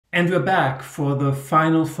And we're back for the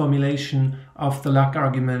final formulation of the Luck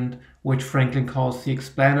argument, which Franklin calls the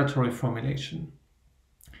explanatory formulation.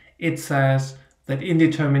 It says that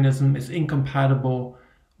indeterminism is incompatible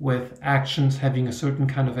with actions having a certain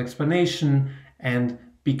kind of explanation, and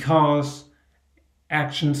because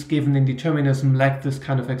actions given in determinism lack this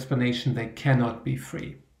kind of explanation, they cannot be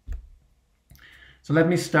free. So let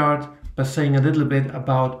me start by saying a little bit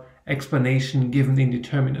about explanation given in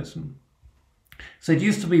determinism. So it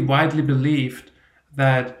used to be widely believed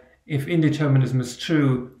that if indeterminism is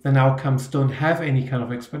true, then outcomes don't have any kind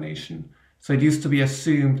of explanation. So it used to be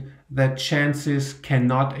assumed that chances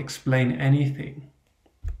cannot explain anything.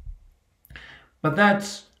 But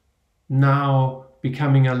that's now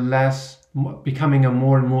becoming a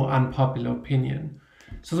more and more unpopular opinion.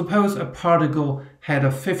 So suppose a particle had a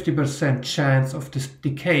 50% chance of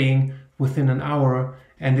decaying within an hour,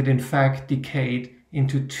 and it in fact decayed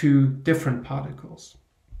into two different particles.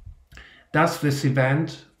 Does this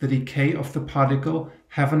event, the decay of the particle,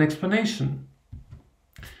 have an explanation?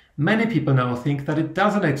 Many people now think that it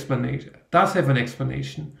does have an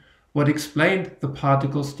explanation. What explained the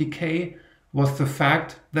particle's decay was the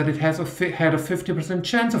fact that it had a 50%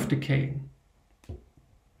 chance of decaying.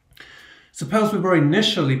 Suppose we were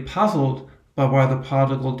initially puzzled by why the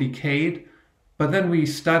particle decayed, but then we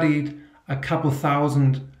studied a couple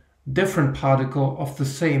thousand different particles of the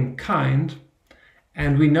same kind,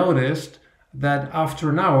 and we noticed that after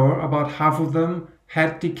an hour about half of them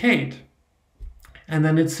had decayed. And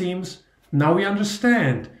then it seems now we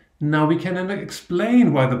understand. Now we can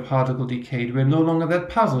explain why the particle decayed. We're no longer that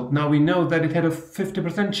puzzled. Now we know that it had a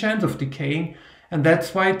 50% chance of decaying, and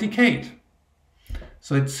that's why it decayed.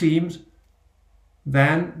 So it seems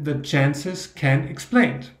then the chances can be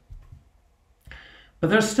explained. But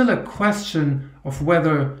there's still a question of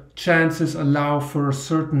whether chances allow for a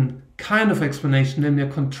certain kind of explanation, namely a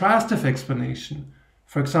contrastive explanation.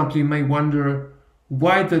 For example, you may wonder,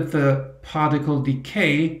 why did the particle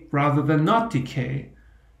decay rather than not decay?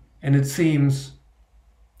 And it seems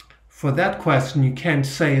for that question, you can't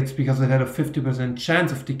say it's because it had a 50%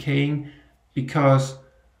 chance of decaying, because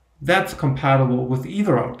that's compatible with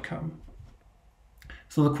either outcome.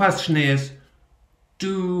 So the question is,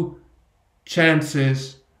 do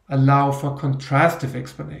chances allow for contrastive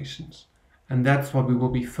explanations? And that's what we will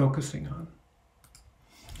be focusing on.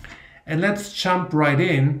 And let's jump right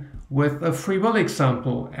in with a free will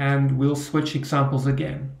example, and we'll switch examples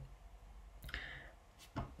again.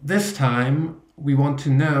 This time we want to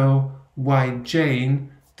know why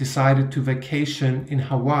Jane decided to vacation in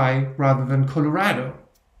Hawaii rather than Colorado.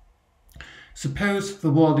 Suppose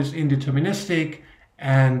the world is indeterministic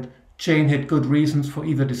and Jane had good reasons for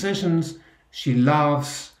either decisions. She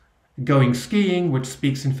loves going skiing, which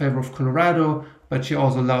speaks in favor of Colorado, but she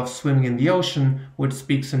also loves swimming in the ocean, which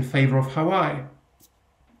speaks in favor of Hawaii.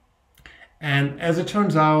 And as it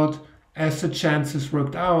turns out, as the chances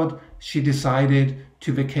worked out, she decided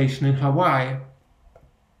to vacation in Hawaii.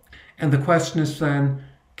 And the question is then,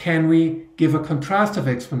 can we give a contrastive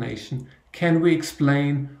explanation? Can we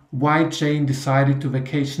explain why Jane decided to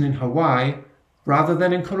vacation in Hawaii rather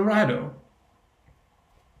than in Colorado?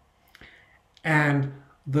 And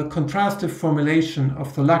the contrastive formulation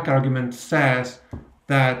of the Luck argument says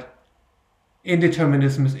that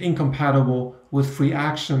indeterminism is incompatible with free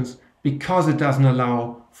actions because it doesn't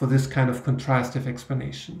allow for this kind of contrastive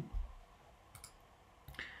explanation.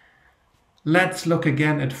 Let's look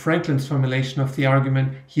again at Franklin's formulation of the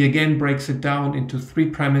argument. He again breaks it down into three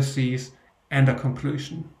premises and a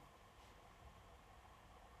conclusion.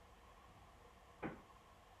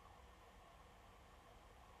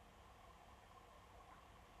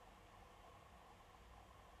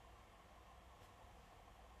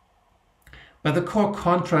 By the core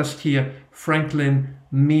contrast here, Franklin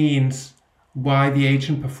means why the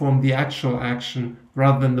agent performed the actual action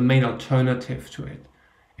rather than the main alternative to it.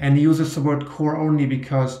 And he uses the word core only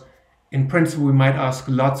because in principle we might ask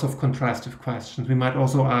lots of contrastive questions. We might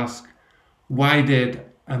also ask, why did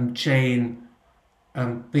Jane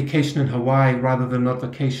vacation in Hawaii rather than not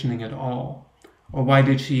vacationing at all? Or why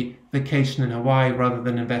did she vacation in Hawaii rather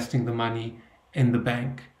than investing the money in the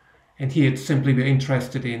bank? And here it's simply we're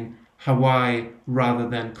interested in Hawaii rather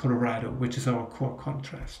than Colorado, which is our core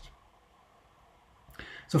contrast.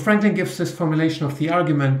 So Franklin gives this formulation of the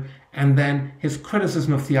argument, and then his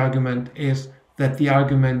criticism of the argument is that the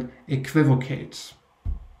argument equivocates.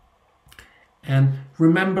 And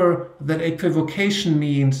remember that equivocation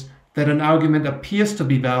means that an argument appears to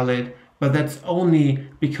be valid, but that's only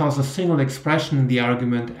because a single expression in the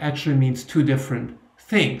argument actually means two different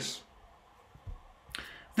things.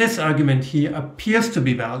 This argument here appears to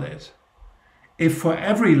be valid. if for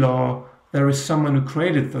every law there is someone who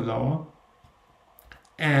created the law,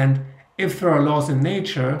 and if there are laws in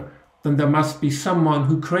nature, then there must be someone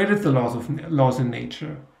who created the laws in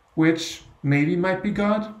nature, which maybe might be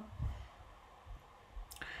God.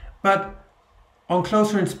 But on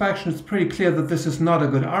closer inspection, it's pretty clear that this is not a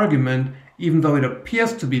good argument, even though it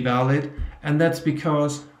appears to be valid, and that's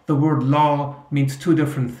because the word law means two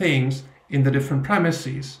different things in the different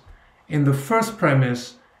premises. In the first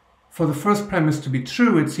premise, for the first premise to be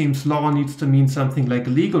true, it seems law needs to mean something like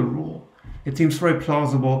legal rule. It seems very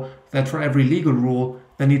plausible that for every legal rule,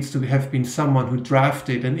 there needs to have been someone who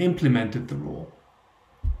drafted and implemented the rule.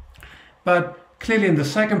 But clearly in the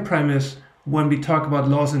second premise, when we talk about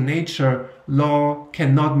laws in nature, law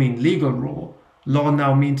cannot mean legal rule. Law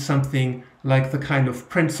now means something like the kind of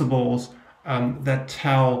principles that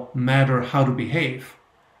tell matter how to behave.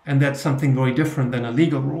 And that's something very different than a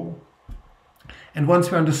legal rule. And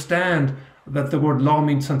once we understand that the word law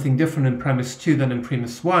means something different in premise 2 than in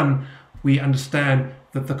premise 1, we understand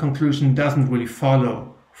that the conclusion doesn't really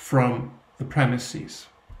follow from the premises.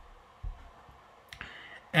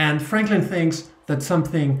 And Franklin thinks that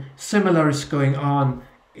something similar is going on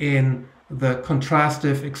in the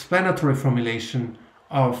contrastive explanatory formulation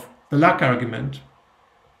of the Luck argument.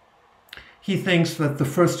 He thinks that the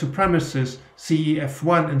first two premises,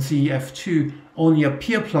 CEF1 and CEF2, only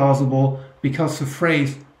appear plausible because the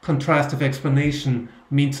phrase contrastive explanation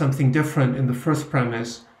means something different in the first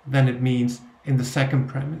premise than it means in the second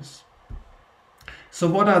premise. So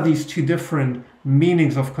what are these two different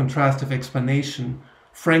meanings of contrastive explanation?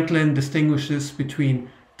 Franklin distinguishes between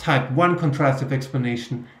type 1 contrastive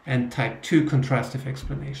explanation and type 2 contrastive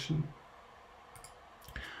explanation.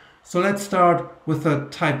 So let's start with a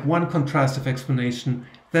type 1 contrastive explanation.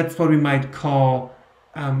 That's what we might call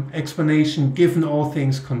explanation given all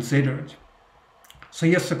things considered. So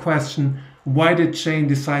here's the question: why did Jane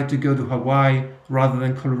decide to go to Hawaii rather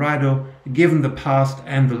than Colorado, given the past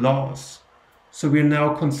and the laws? So we're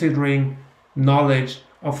now considering knowledge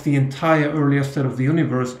of the entire earlier state of the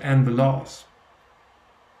universe and the laws.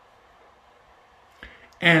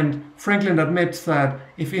 And Franklin admits that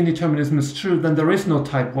if indeterminism is true, then there is no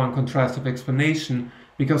type 1 contrastive explanation,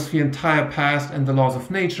 because the entire past and the laws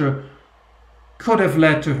of nature could have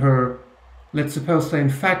led to her, let's suppose they in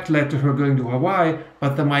fact led to her going to Hawaii,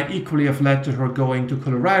 but they might equally have led to her going to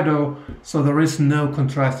Colorado, so there is no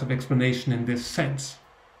contrastive explanation in this sense.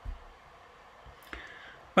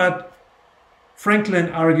 But Franklin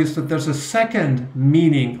argues that there's a second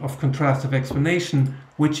meaning of contrastive explanation,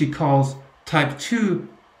 which he calls type 2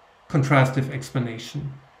 contrastive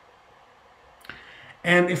explanation.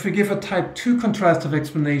 And if we give a type 2 contrastive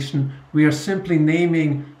explanation, we are simply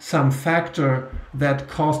naming some factor that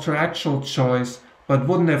caused her actual choice, but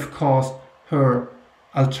wouldn't have caused her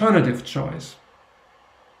alternative choice.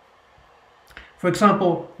 For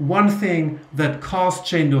example, one thing that caused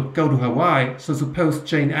Jane to go to Hawaii, so suppose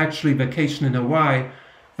Jane actually vacationed in Hawaii,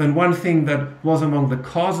 then one thing that was among the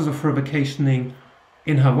causes of her vacationing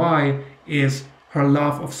in Hawaii is her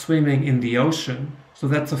love of swimming in the ocean. So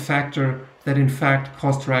that's a factor that in fact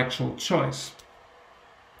caused her actual choice.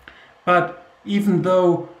 But even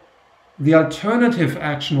though the alternative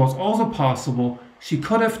action was also possible, she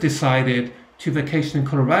could have decided to vacation in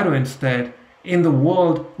Colorado instead. In the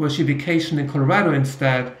world where she vacationed in Colorado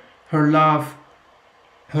instead, her love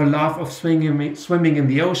of swimming in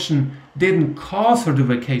the ocean didn't cause her to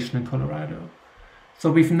vacation in Colorado.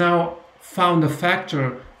 So we've now found a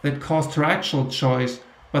factor that caused her actual choice,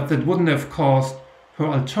 but that wouldn't have caused her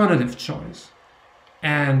alternative choice.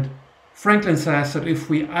 And Franklin says that if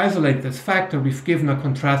we isolate this factor, we've given a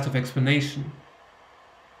contrastive explanation.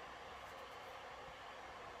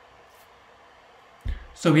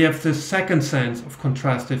 So we have this second sense of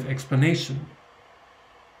contrastive explanation.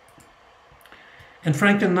 And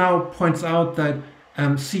Franklin now points out that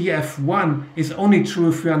CF1 is only true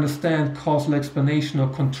if we understand causal explanation or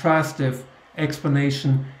contrastive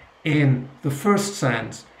explanation in the first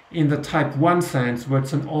sense, in the type 1 sense, where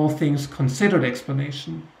it's an all things considered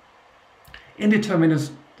explanation.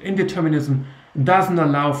 Indeterminism doesn't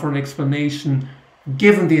allow for an explanation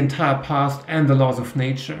given the entire past and the laws of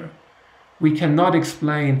nature. We cannot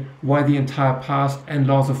explain why the entire past and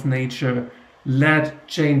laws of nature led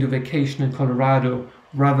Jane to vacation in Colorado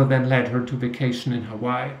rather than led her to vacation in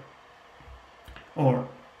Hawaii. Or,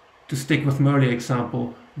 to stick with my earlier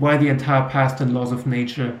example, why the entire past and laws of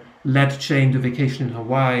nature led Jane to vacation in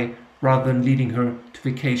Hawaii rather than leading her to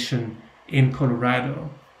vacation in Colorado.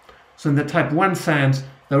 So in the type 1 sense,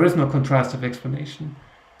 there is no contrastive explanation.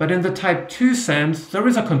 But in the type 2 sense, there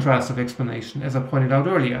is a contrastive explanation, as I pointed out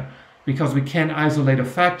earlier, because we can isolate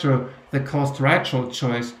a factor that caused our actual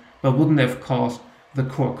choice but wouldn't have caused the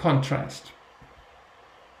core contrast.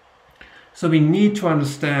 So we need to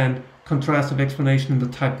understand contrastive explanation in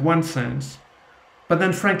the type 1 sense. But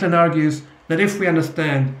then Franklin argues that if we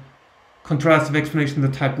understand contrastive explanation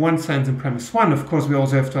in the type 1 sense in premise 1, of course we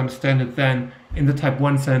also have to understand it then in the type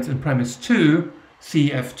 1 sense in premise 2,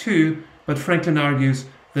 CF2, but Franklin argues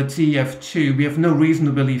that CF2, we have no reason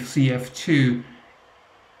to believe CF2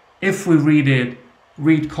 if we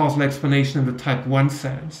read causal explanation in the type 1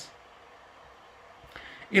 sense.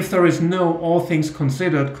 If there is no all things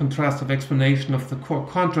considered contrastive explanation of the core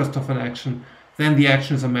contrast of an action, then the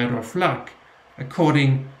action is a matter of luck.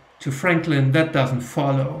 According to Franklin, that doesn't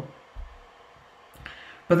follow.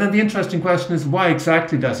 But then the interesting question is, why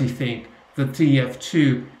exactly does he think that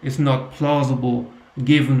CF2 is not plausible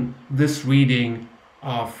given this reading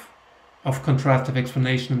of contrastive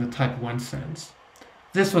explanation in the type 1 sense?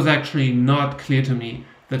 This was actually not clear to me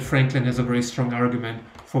that Franklin has a very strong argument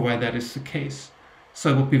for why that is the case. So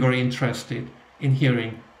I would be very interested in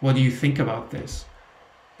hearing what do you think about this.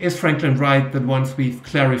 Is Franklin right that once we've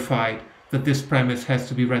clarified that this premise has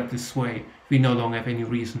to be read this way, we no longer have any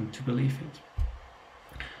reason to believe it?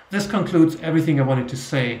 This concludes everything I wanted to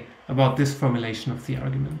say about this formulation of the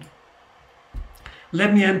argument.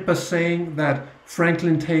 Let me end by saying that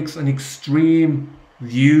Franklin takes an extreme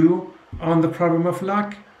view on the problem of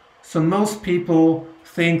luck. So most people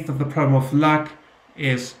think that the problem of luck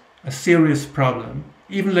is a serious problem.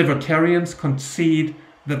 Even libertarians concede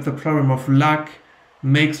that the problem of luck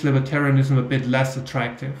makes libertarianism a bit less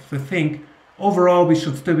attractive. They think overall we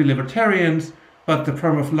should still be libertarians, but the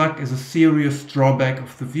problem of luck is a serious drawback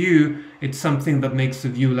of the view. It's something that makes the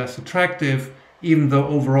view less attractive, even though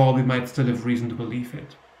overall we might still have reason to believe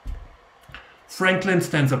it. Franklin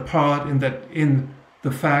stands apart in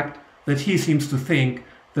the fact that he seems to think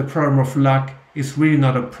the problem of luck is really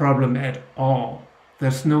not a problem at all.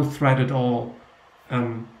 There's no threat at all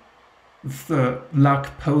the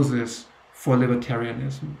luck poses for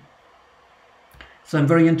libertarianism. So I'm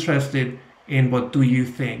very interested in what do you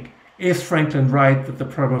think. Is Franklin right that the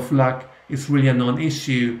problem of luck is really a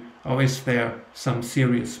non-issue, or is there some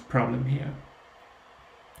serious problem here?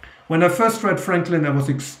 When I first read Franklin, I was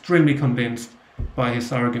extremely convinced by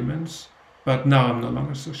his arguments, but now I'm no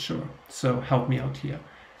longer so sure. So help me out here,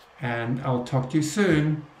 and I'll talk to you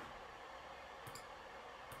soon.